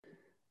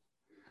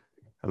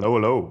Hello,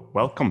 hello.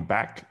 Welcome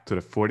back to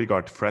the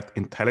FortiGuard Threat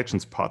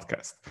Intelligence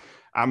Podcast.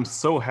 I'm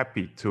so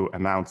happy to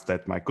announce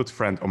that my good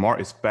friend Omar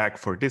is back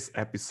for this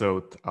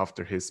episode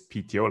after his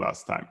PTO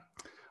last time.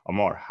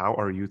 Omar, how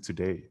are you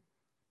today?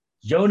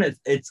 Jonas,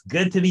 it's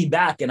good to be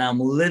back, and I'm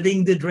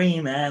living the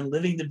dream, man.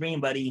 Living the dream,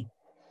 buddy.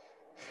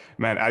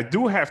 Man, I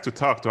do have to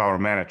talk to our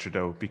manager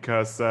though,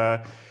 because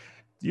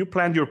you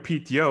planned your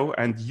PTO,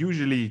 and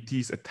usually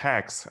these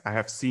attacks I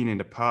have seen in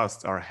the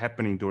past are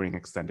happening during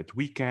extended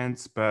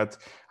weekends. But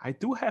I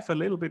do have a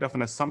little bit of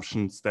an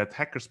assumption that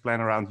hackers plan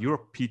around your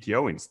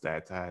PTO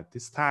instead.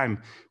 This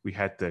time we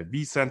had the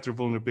vCenter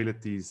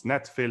vulnerabilities,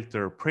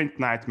 NetFilter, Print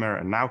Nightmare,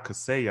 and now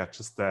Kaseya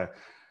just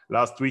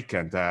last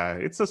weekend.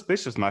 It's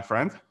suspicious, my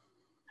friend.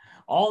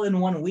 All in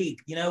 1 week.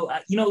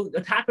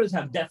 Attackers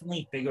have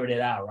definitely figured it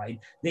out, right?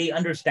 They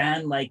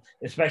understand, like,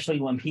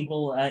 especially when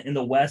people in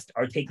the West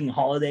are taking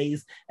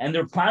holidays and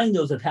they're planning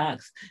those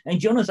attacks. And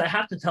Jonas, I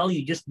have to tell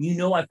you,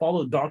 I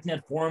follow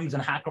darknet forums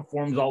and hacker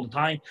forums all the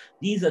time.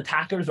 These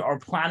attackers are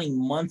planning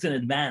months in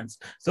advance.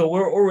 So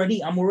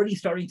I'm already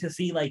starting to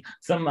see like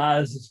some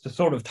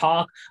sort of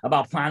talk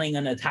about planning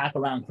an attack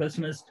around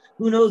Christmas.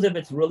 Who knows if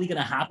it's really going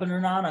to happen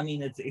or not? I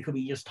mean, it could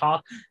be just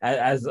talk,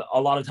 as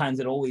a lot of times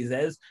it always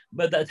is.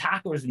 But the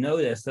attackers know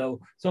this. So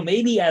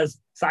maybe as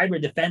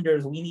cyber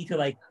defenders, we need to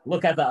like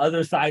look at the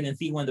other side and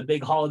see when the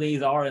big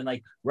holidays are in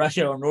like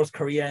Russia or North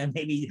Korea and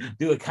maybe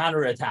do a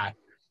counterattack.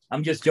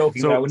 I'm just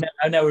joking. So,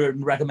 I never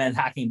recommend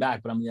hacking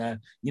back, but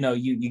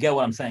you get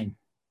what I'm saying.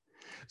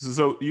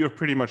 so you're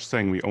pretty much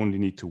saying we only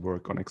need to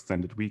work on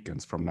extended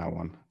weekends from now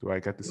on. Do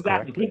I get this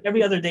Exactly. correctly? Take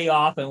every other day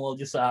off, and we'll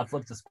just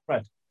flip the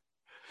script.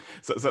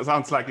 So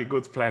sounds like a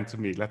good plan to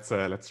me. Let's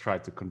try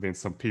to convince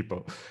some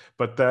people.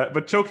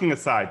 But joking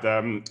aside,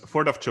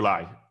 4th of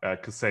July,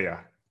 Kaseya.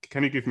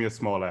 Can you give me a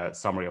small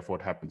summary of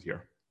what happened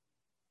here?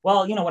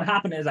 Well, what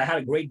happened is I had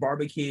a great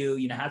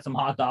barbecue, had some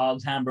hot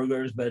dogs,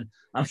 hamburgers, but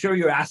I'm sure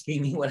you're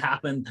asking me what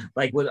happened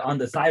like on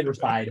the cyber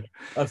side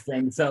of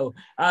things. So,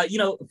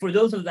 for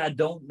those of that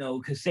don't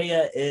know,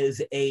 Kaseya is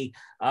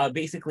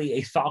basically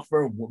a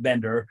software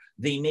vendor.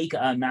 They make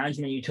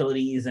management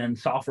utilities and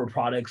software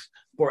products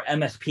for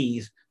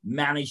MSPs,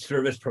 managed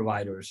service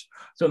providers.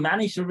 So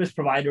managed service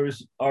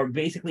providers are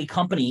basically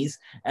companies,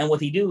 and what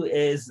they do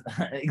is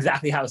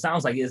exactly how it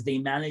sounds like, is they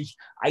manage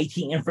IT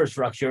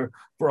infrastructure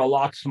for a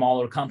lot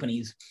smaller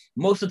companies.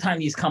 Most of the time,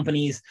 these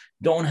companies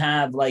don't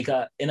have like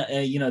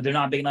they're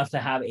not big enough to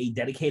have a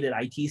dedicated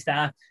IT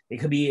staff. It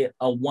could be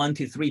a 1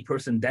 to 3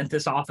 person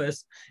dentist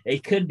office.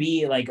 It could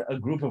be like a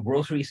group of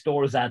grocery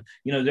stores that,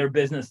 their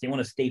business, they want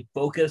to stay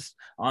focused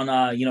on,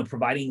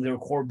 providing their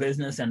core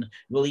business and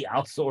really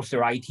outsource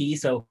their IT.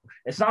 So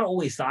it's not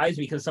always size,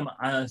 because some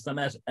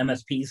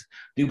MSPs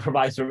do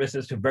provide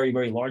services to very,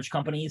 very large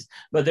companies,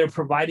 but they're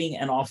providing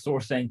and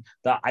offsourcing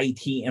the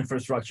IT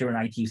infrastructure and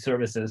IT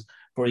services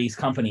for these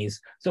companies.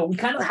 So we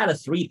kind of had a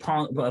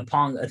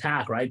three-prong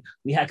attack, right?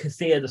 We had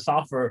Kaseya, the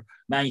software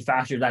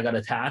manufacturer, that got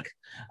attacked.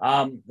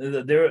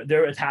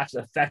 Their attacks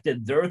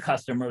affected their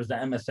customers, the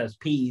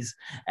MSSPs,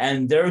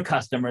 and their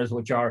customers,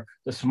 which are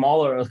the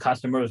smaller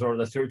customers or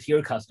the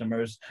third-tier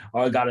customers,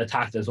 got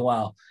attacked as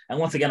well. And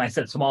once again, I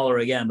said smaller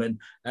again, but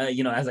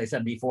as I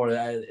said before,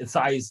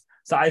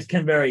 size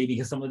can vary,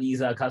 because some of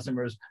these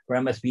customers for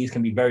MSPs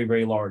can be very,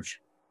 very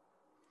large.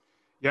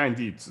 Yeah,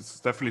 indeed. It's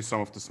definitely some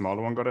of the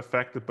smaller ones got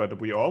affected,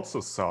 but we also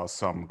saw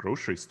some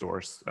grocery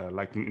stores,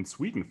 like in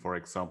Sweden, for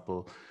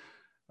example.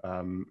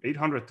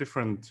 800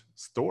 different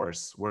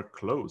stores were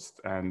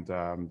closed, and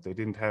they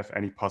didn't have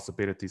any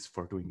possibilities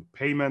for doing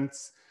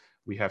payments.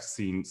 We have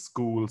seen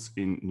schools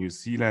in New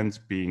Zealand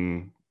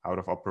being out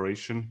of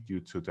operation due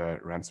to the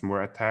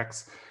ransomware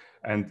attacks.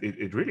 And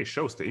it really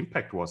shows the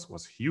impact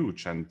was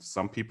huge. And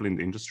some people in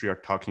the industry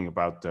are talking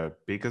about the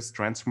biggest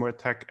ransomware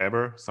attack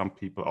ever. Some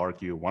people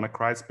argue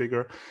WannaCry is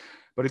bigger.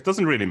 But it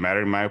doesn't really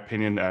matter, in my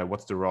opinion,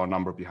 what's the raw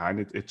number behind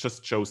it. It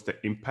just shows the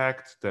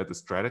impact, the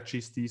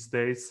strategies these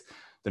days.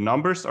 The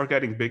numbers are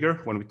getting bigger.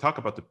 When we talk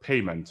about the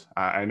payment,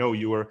 I know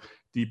you were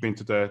deep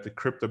into the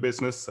crypto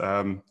business.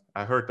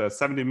 I heard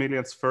 70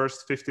 millions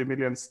first, 50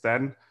 millions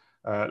then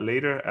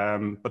later.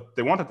 But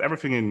they wanted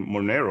everything in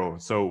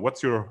Monero. So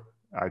what's your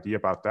idea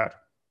about that?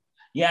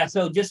 Yeah,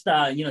 so just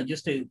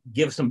just to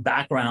give some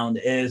background,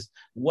 is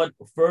what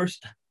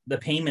first the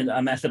payment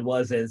method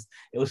was, is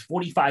it was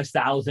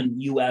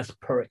 45,000 US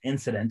per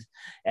incident,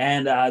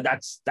 and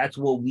that's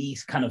what we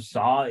kind of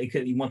saw. It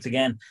could, once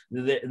again,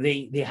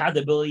 they had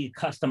the ability to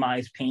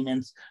customize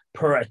payments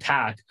per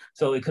attack,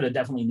 so it could have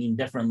definitely been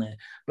differently.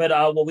 But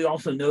what we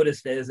also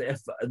noticed is, if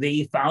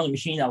they found a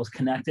machine that was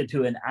connected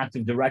to an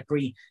Active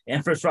Directory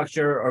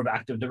infrastructure, or if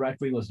Active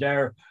Directory was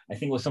there, I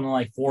think it was something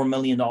like $4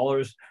 million.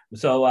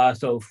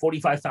 So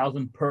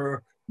 45,000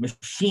 per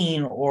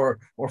machine, or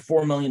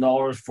 $4 million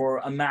for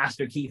a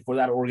master key for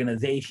that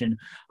organization,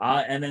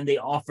 and then they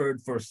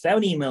offered for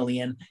 70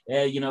 million,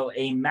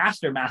 a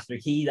master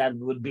key that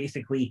would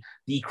basically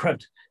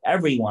decrypt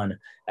everyone.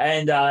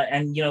 And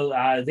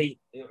they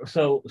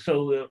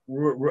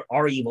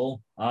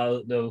REvil,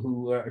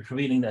 who are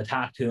attributing the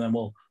attack to, and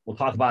we'll We'll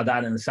talk about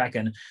that in a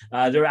second.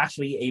 They're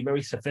actually a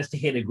very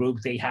sophisticated group.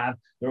 They have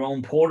their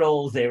own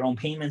portals, their own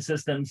payment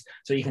systems,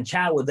 so you can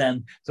chat with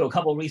them. So a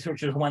couple of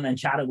researchers went and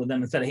chatted with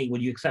them and said, hey,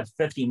 would you accept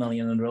 50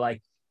 million? And they're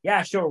like,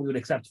 yeah, sure, we would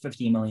accept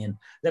 50 million.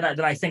 Then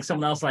I think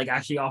someone else like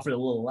actually offered a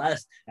little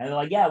less, and they're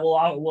like, yeah,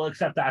 we'll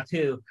accept that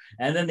too.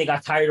 And then they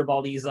got tired of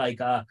all these like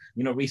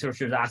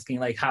researchers asking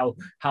like how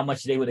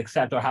much they would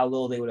accept or how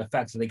little they would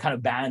affect. So they kind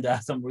of banned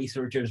some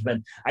researchers. But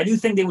I do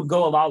think they would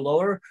go a lot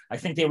lower. I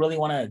think they really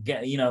want to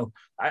get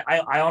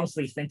I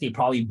honestly think they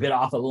probably bit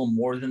off a little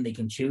more than they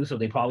can chew. So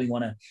they probably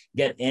want to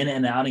get in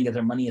and out and get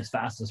their money as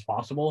fast as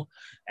possible.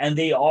 And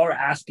they are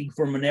asking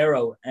for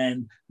Monero.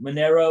 And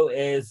Monero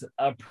is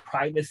a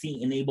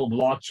privacy-enabled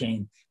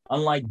blockchain.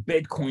 Unlike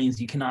Bitcoins,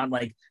 you cannot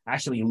like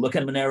actually look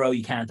at Monero.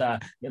 You can't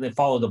they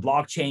follow the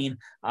blockchain.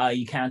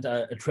 You can't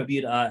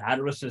attribute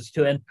addresses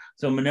to it.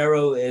 So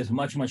Monero is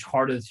much, much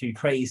harder to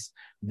trace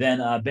than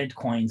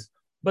Bitcoins.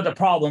 But the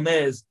problem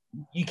is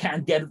you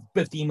can't get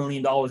 $50 million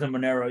in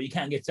Monero. You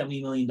can't get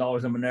 $70 million in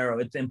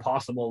Monero. It's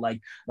impossible.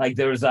 Like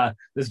there's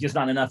just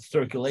not enough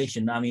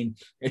circulation. I mean,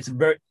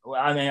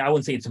 I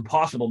wouldn't say it's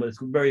impossible, but it's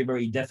very,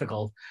 very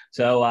difficult.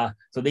 So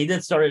they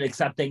did started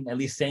accepting, at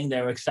least saying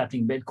they're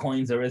accepting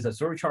Bitcoins. There is a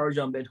surcharge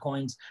on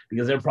Bitcoins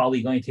because they're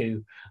probably going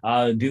to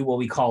do what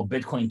we call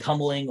Bitcoin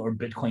tumbling or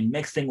Bitcoin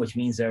mixing, which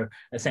means they're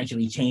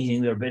essentially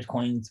changing their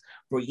Bitcoins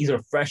for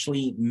either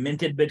freshly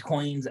minted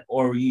Bitcoins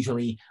or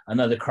usually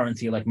another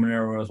currency like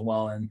Monero as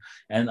well.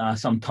 And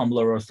some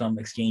Tumblr or some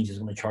exchange is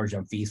going to charge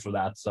them fees for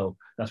that. So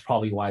that's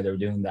probably why they're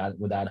doing that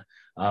with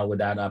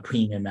that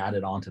premium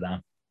added onto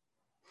them.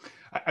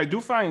 I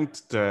do find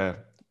the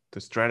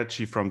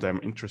strategy from them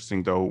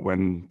interesting, though,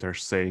 when they're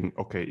saying,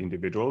 okay,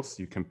 individuals,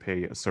 you can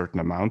pay a certain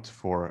amount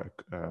for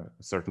a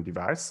certain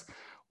device,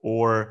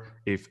 or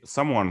if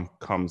someone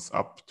comes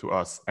up to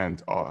us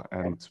and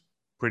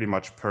pretty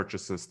much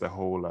purchases the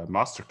whole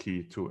master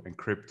key to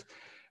encrypt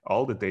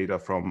all the data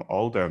from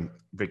all the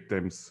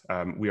victims,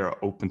 we are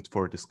open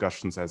for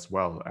discussions as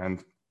well.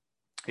 And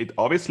it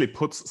obviously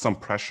puts some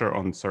pressure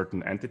on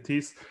certain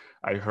entities.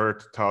 I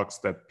heard talks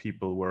that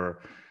people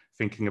were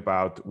thinking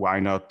about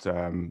why not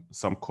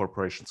some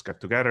corporations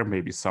get together,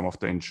 maybe some of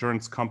the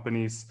insurance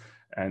companies.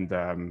 And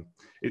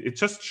it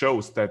just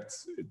shows that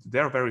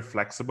they're very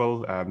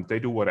flexible. They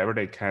do whatever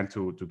they can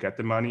to get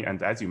the money.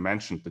 And as you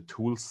mentioned, the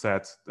tool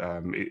set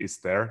is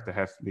there. They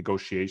have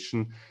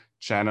negotiation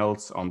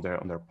channels on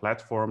their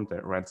platform.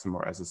 Their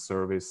ransomware as a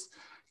service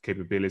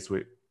capabilities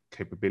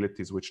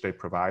which they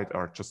provide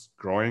are just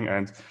growing.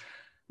 And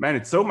man,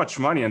 it's so much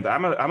money. And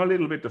I'm a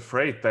little bit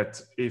afraid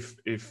that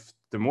if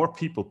the more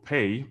people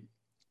pay,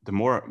 the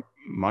more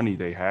money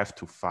they have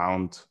to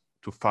fund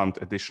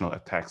additional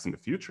attacks in the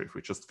future. If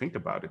we just think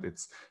about it,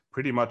 it's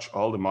pretty much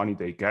all the money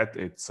they get.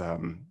 It's a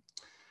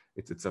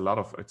lot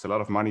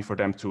of money for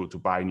them to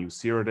buy new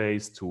 0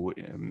 days, to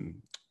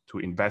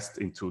invest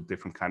into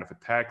different kind of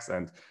attacks,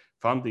 and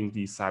funding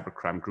these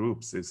cybercrime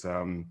groups is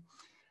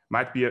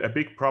might be a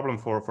big problem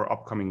for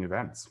upcoming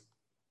events.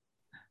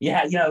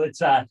 Yeah,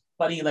 it's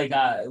funny. Like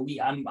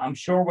I'm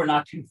sure we're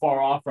not too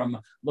far off from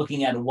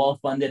looking at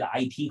well-funded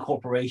IT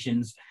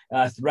corporations.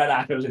 Threat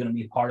actors are going to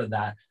be part of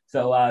that.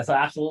 So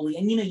absolutely.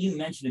 And you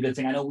mentioned a good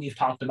thing. I know we've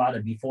talked about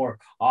it before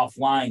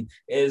offline.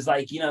 Is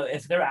like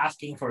if they're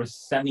asking for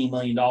 $70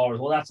 million,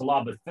 well, that's a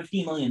lot. But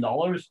 $50 million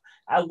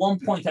at one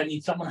point, I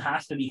mean, someone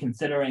has to be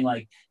considering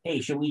like,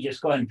 hey, should we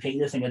just go ahead and pay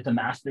this and get the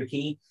master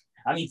key?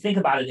 I mean, think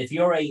about it. If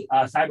you're a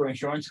cyber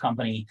insurance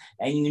company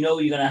and you're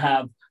going to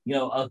have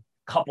a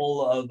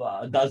couple of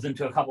a dozen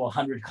to a couple of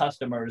hundred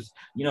customers,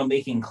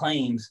 making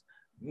claims,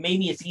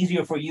 maybe it's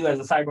easier for you as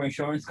a cyber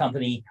insurance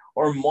company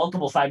or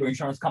multiple cyber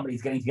insurance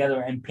companies getting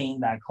together and paying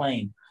that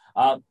claim.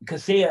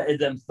 Kaseya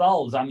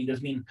themselves, I mean,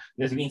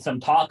 there's been some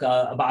talk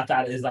about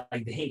that. Is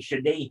like, hey,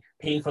 should they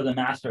pay for the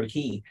master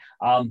key?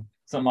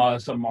 Some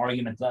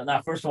arguments.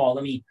 Now, first of all,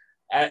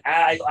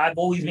 I've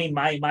always made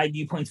my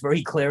viewpoints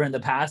very clear in the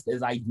past.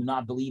 Is I do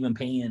not believe in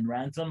paying in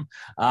ransom.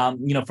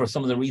 For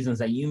some of the reasons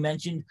that you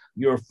mentioned,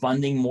 you're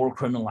funding more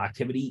criminal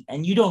activity,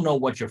 and you don't know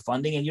what you're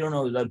funding, and you don't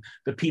know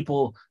the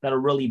people that are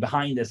really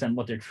behind this and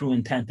what their true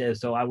intent is.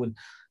 So I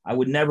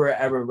would never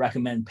ever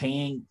recommend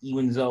paying,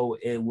 even though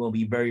it will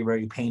be very,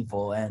 very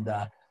painful.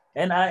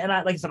 And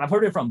I like I said, I've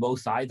heard it from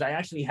both sides. I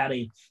actually had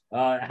a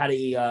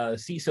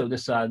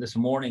CISO this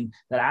morning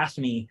that asked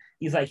me.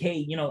 He's like,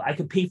 hey, I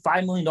could pay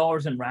 $5 million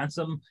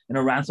in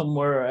a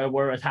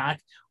ransomware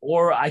attack,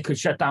 or I could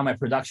shut down my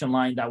production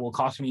line that will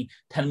cost me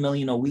 $10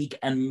 million a week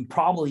and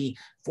probably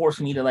force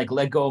me to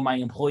let go of my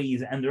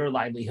employees, and their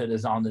livelihood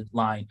is on the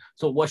line.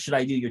 So what should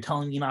I do? You're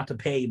telling me not to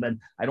pay, but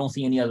I don't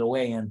see any other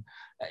way. And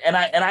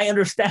I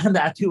understand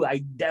that too.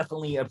 I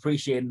definitely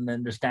appreciate and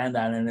understand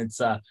that, and it's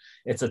a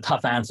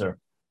tough answer.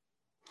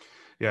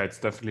 Yeah, it's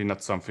definitely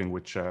not something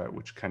which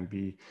can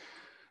be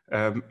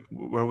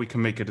where we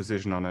can make a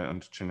decision on a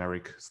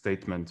generic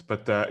statement.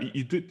 But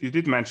you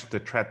did mention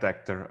the threat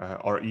actor,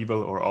 or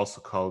evil, or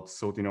also called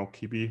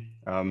Sodinokibi.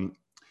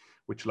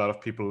 which a lot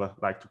of people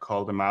like to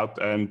call them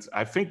out. And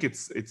I think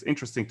it's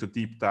interesting to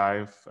deep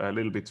dive a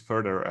little bit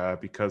further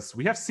because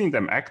we have seen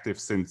them active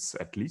since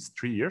at least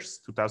 3 years,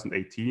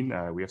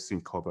 2018. We have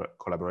seen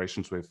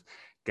collaborations with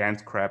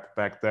GanttCrab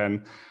back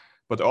then.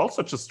 But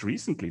also just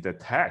recently, the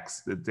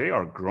attacks, they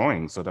are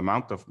growing. So the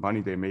amount of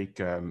money they make,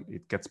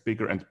 it gets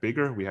bigger and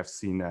bigger. We have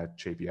seen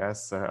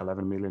JBS,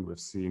 11 million. We've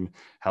seen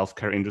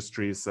healthcare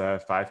industries,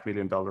 $5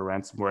 million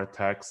ransomware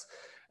attacks.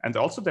 And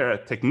also their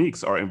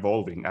techniques are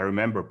evolving. I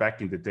remember back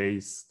in the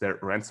days, their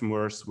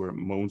ransomwares were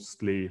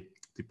mostly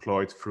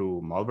deployed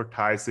through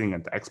malvertising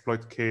and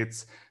exploit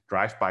kits,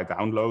 drive-by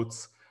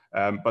downloads.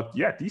 But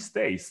yeah, these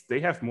days, they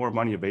have more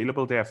money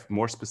available. They have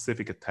more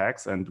specific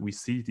attacks. And we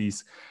see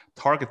these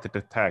targeted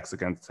attacks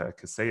against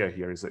Kaseya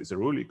here is a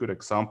really good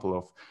example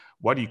of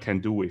what you can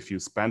do if you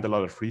spend a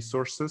lot of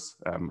resources,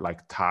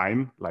 like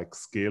time, like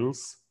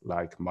skills,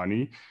 like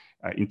money,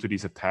 into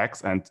these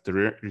attacks. And the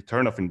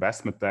return of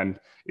investment then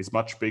is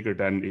much bigger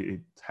than it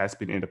has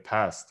been in the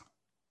past.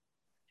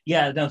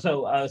 Yeah, no,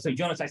 so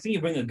Jonas, I see you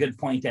bring a good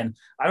point, and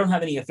I don't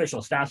have any official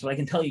stats, but I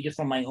can tell you just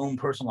from my own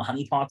personal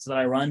honeypots that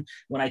I run,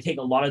 when I take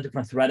a lot of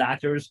different threat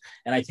actors,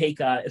 and I take,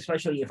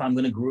 especially if I'm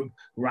going to group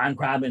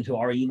GanttCrab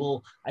into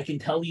REvil, I can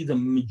tell you the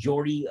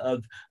majority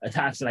of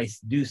attacks that I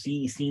do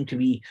see seem to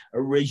be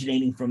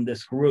originating from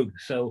this group.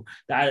 So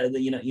that,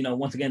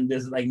 once again,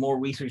 there's like more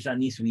research that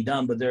needs to be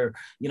done, but they're,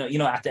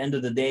 at the end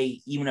of the day,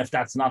 even if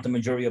that's not the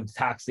majority of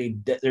attacks,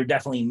 they're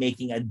definitely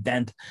making a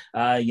dent,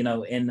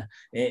 in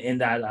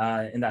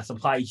that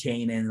supply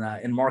chain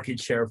and market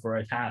share for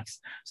attacks.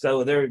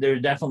 So they're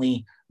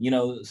definitely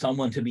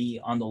someone to be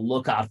on the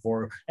lookout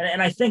for.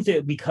 And I think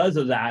that because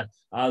of that,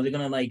 they're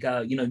gonna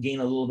gain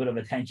a little bit of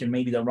attention,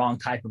 maybe the wrong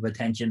type of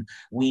attention.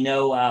 We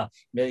know,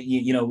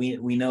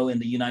 we know in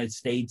the United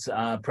States,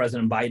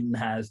 President Biden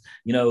has,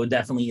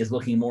 definitely is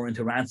looking more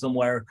into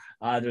ransomware.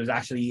 There's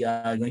actually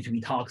going to be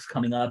talks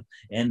coming up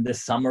in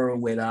this summer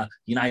with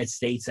United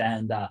States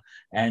and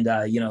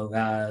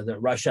the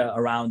Russia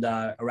around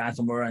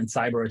ransomware and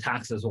cyber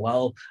attacks as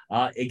well.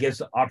 It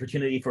gives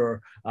opportunity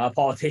for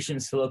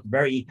politicians to look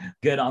very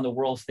good on the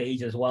world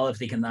stage as well if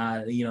they can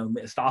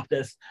stop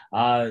this.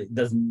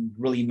 Doesn't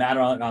really matter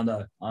on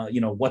the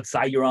what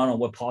side you're on or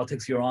what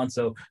politics you're on.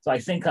 So I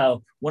think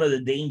one of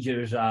the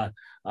dangers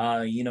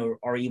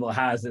REvil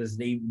has is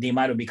they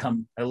might have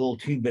become a little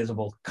too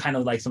visible, kind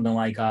of like something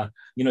like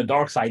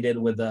DarkSide did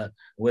with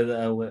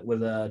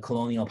a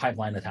Colonial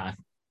Pipeline attack.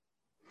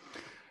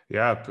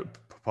 Yeah,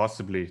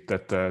 possibly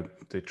that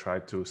they try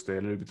to stay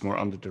a little bit more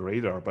under the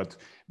radar. But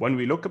when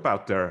we look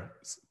about their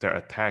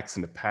attacks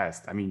in the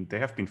past, I mean, they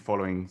have been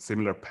following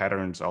similar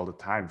patterns all the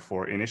time.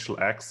 For initial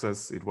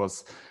access, it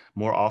was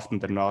more often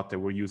than not, they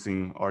were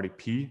using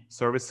RDP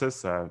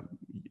services,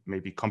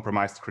 maybe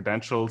compromised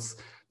credentials.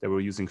 They were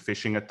using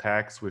phishing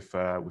attacks with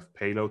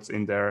payloads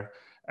in there,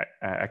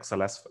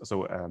 XLS,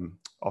 so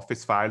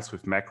Office files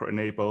with macro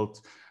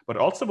enabled, but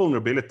also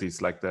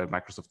vulnerabilities like the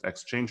Microsoft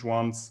Exchange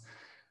ones.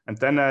 And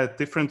then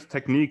different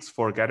techniques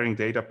for gathering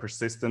data,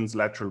 persistence,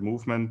 lateral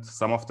movement.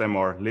 Some of them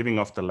are living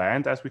off the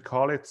land, as we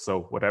call it.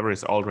 So whatever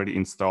is already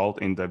installed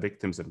in the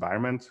victim's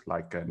environment,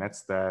 like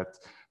Netstat,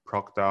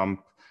 ProcDump,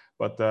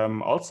 but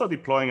also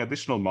deploying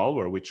additional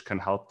malware, which can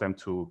help them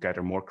to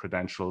gather more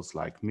credentials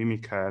like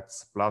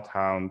Mimikatz,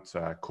 Bloodhound,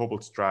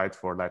 Cobalt Stride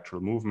for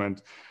lateral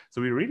movement.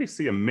 So we really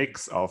see a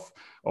mix of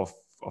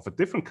a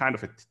different kind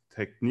of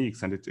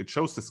techniques, and it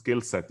shows the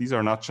skill set. These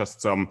are not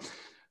just some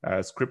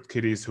script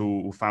kiddies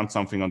who found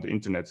something on the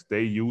internet.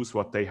 They use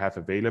what they have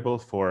available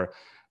for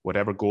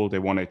whatever goal they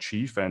want to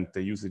achieve, and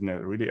they use it in a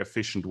really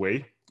efficient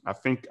way. I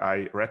think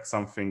I read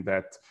something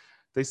that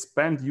they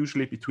spend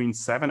usually between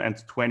 7 and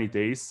 20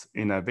 days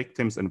in a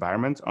victim's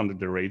environment under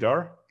the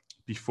radar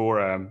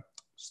before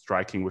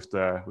striking with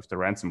the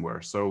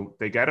ransomware. So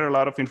they gather a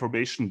lot of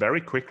information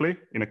very quickly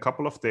in a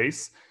couple of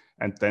days,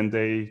 and then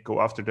they go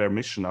after their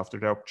mission, after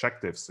their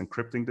objectives,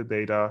 encrypting the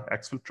data,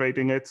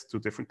 exfiltrating it to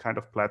different kind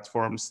of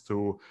platforms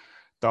to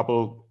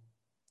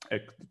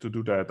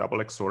do the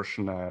double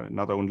extortion,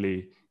 not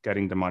only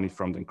getting the money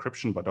from the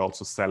encryption, but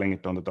also selling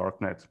it on the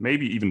darknet,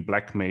 maybe even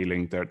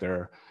blackmailing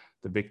the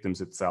victims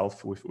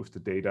itself with the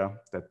data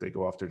that they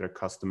go after their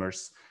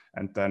customers.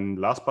 And then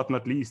last but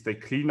not least, they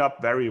clean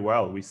up very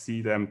well. We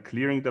see them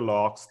clearing the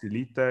logs,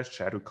 delete the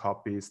shadow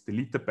copies,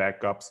 delete the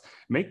backups,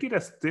 make it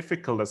as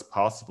difficult as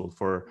possible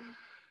for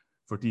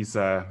these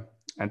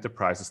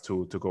enterprises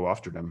to go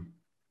after them.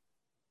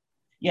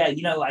 Yeah,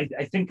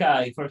 I think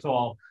first of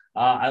all,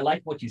 I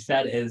like what you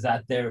said is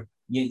that they're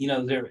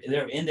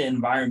in the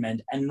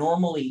environment, and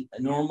normally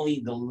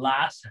the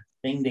last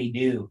thing they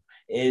do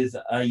is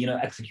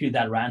execute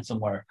that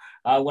ransomware.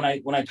 When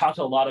I talk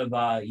to a lot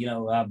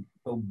of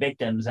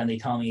victims and they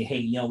tell me,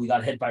 hey, we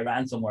got hit by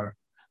ransomware,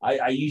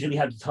 I usually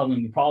have to tell them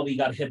you probably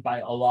got hit by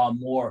a lot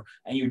more,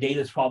 and your data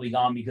is probably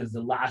gone because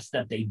the last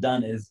step they've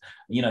done is,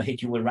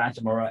 hit you with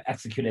ransomware or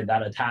executed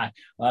that attack.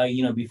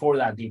 Before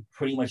that, they've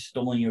pretty much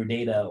stolen your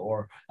data,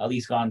 or at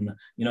least gotten,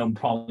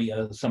 probably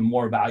some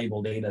more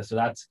valuable data. So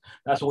that's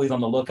always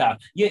on the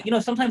lookout. Yeah,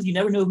 sometimes you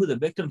never know who the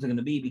victims are going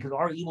to be, because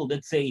REvil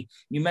did say,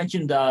 you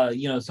mentioned,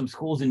 some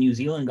schools in New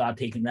Zealand got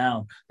taken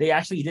down. They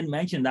actually didn't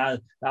mention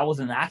that was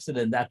an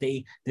accident, that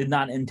they did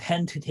not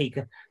intend to take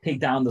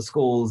down the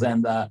schools.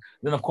 And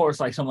then of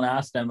course, like, someone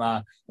asked them,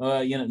 well,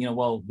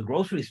 the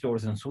grocery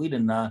stores in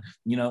Sweden, they're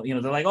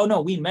like, oh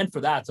no, we meant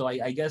for that. So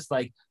I guess,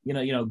 like,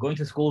 going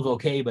to school is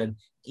okay, but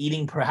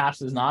eating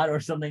perhaps is not, or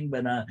something.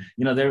 But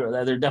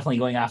they're definitely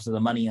going after the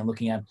money and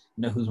looking at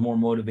who's more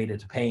motivated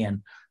to pay.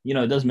 And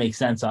it does make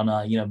sense on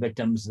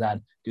victims that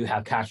do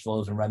have cash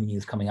flows and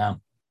revenues coming out.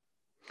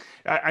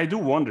 I do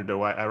wonder,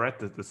 though. I read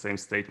the same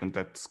statement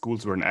that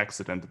schools were an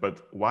accident,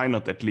 but why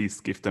not at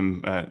least give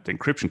them the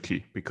encryption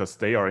key? Because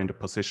they are in the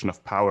position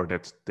of power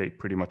that they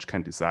pretty much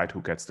can decide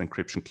who gets the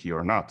encryption key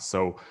or not.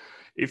 So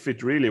if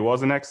it really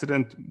was an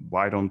accident,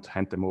 why don't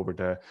hand them over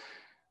the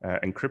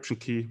encryption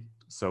key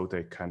so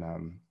they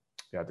can,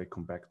 they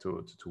come back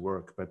to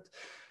work? But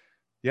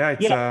yeah,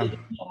 it's. Yeah,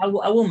 I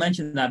will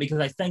mention that, because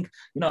I think,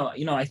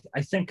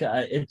 I think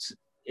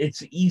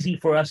it's easy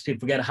for us to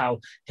forget how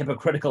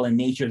hypocritical in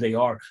nature they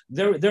are.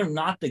 They're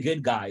not the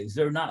good guys.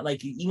 They're not,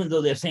 like, even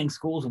though they're saying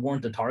schools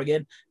weren't the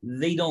target,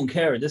 they don't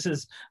care. This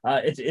is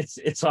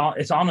it's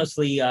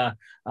honestly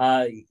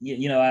let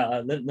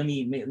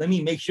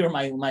me make sure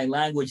my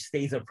language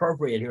stays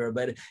appropriate here,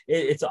 but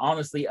it's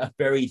honestly a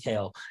fairy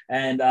tale.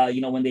 And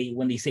when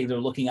they say they're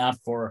looking out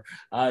for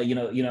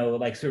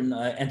like certain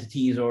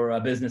entities or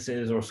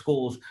businesses or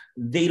schools,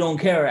 they don't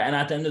care. And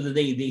at the end of the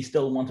day, they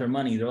still want their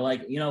money. They're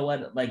like, you know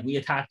what, like, we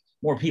attacked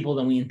more people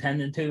than we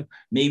intended to.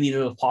 Maybe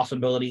there's a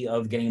possibility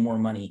of getting more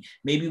money.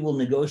 Maybe we'll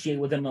negotiate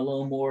with them a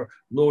little more,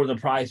 lower the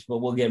price, but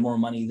we'll get more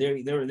money.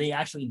 They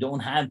actually don't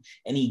have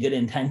any good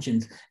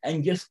intentions.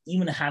 And just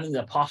even having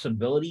the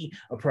possibility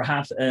of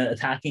perhaps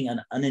attacking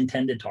an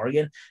unintended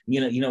target,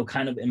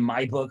 kind of, in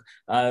my book,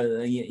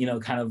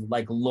 kind of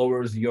like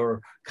lowers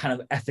your kind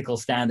of ethical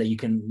stand that you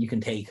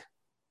can take.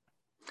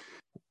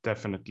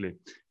 Definitely.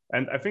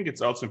 And I think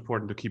it's also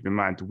important to keep in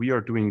mind, we are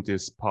doing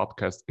this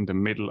podcast in the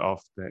middle of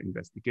the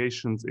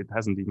investigations. It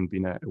hasn't even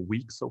been a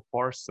week so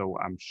far, so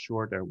I'm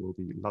sure there will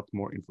be a lot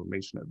more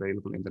information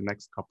available in the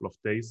next couple of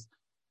days.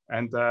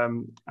 And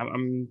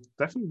I'm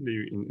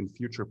definitely in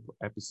future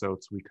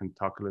episodes, we can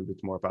talk a little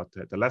bit more about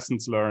the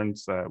lessons learned,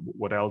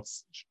 what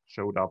else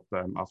showed up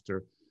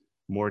after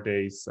more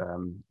days.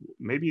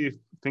 Maybe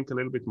think a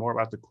little bit more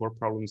about the core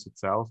problems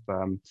itself.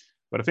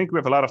 But I think we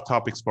have a lot of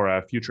topics for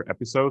future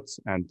episodes.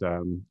 And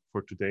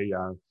for today,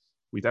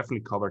 we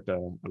definitely covered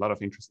a lot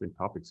of interesting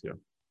topics here.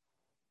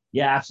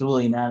 Yeah,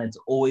 absolutely, man. It's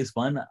always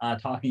fun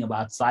talking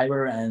about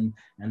cyber and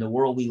the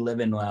world we live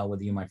in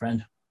with you, my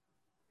friend.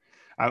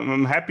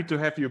 I'm happy to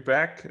have you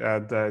back.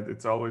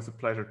 It's always a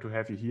pleasure to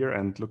have you here,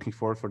 and looking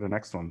forward for the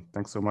next one.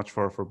 Thanks so much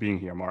for being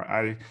here, Mar.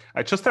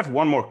 I just have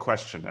one more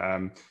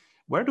question.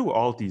 Where do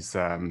all these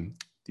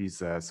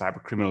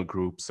cyber criminal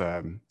groups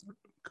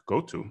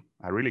go to?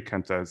 I really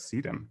can't see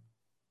them.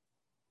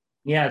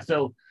 Yeah,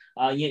 so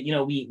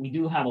we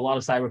do have a lot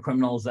of cyber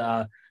criminals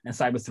and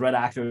cyber threat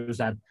actors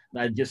that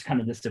just kind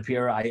of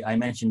disappear. I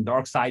mentioned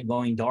DarkSide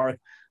going dark.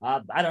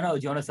 I don't know,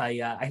 Jonas.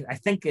 I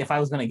think if I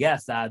was going to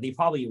guess, they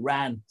probably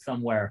ran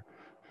somewhere.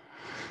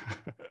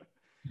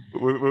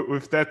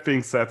 With that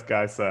being said,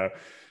 guys,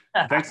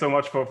 thanks so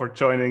much for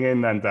joining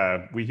in, and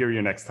we hear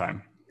you next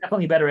time.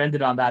 Definitely better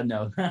ended on that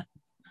note.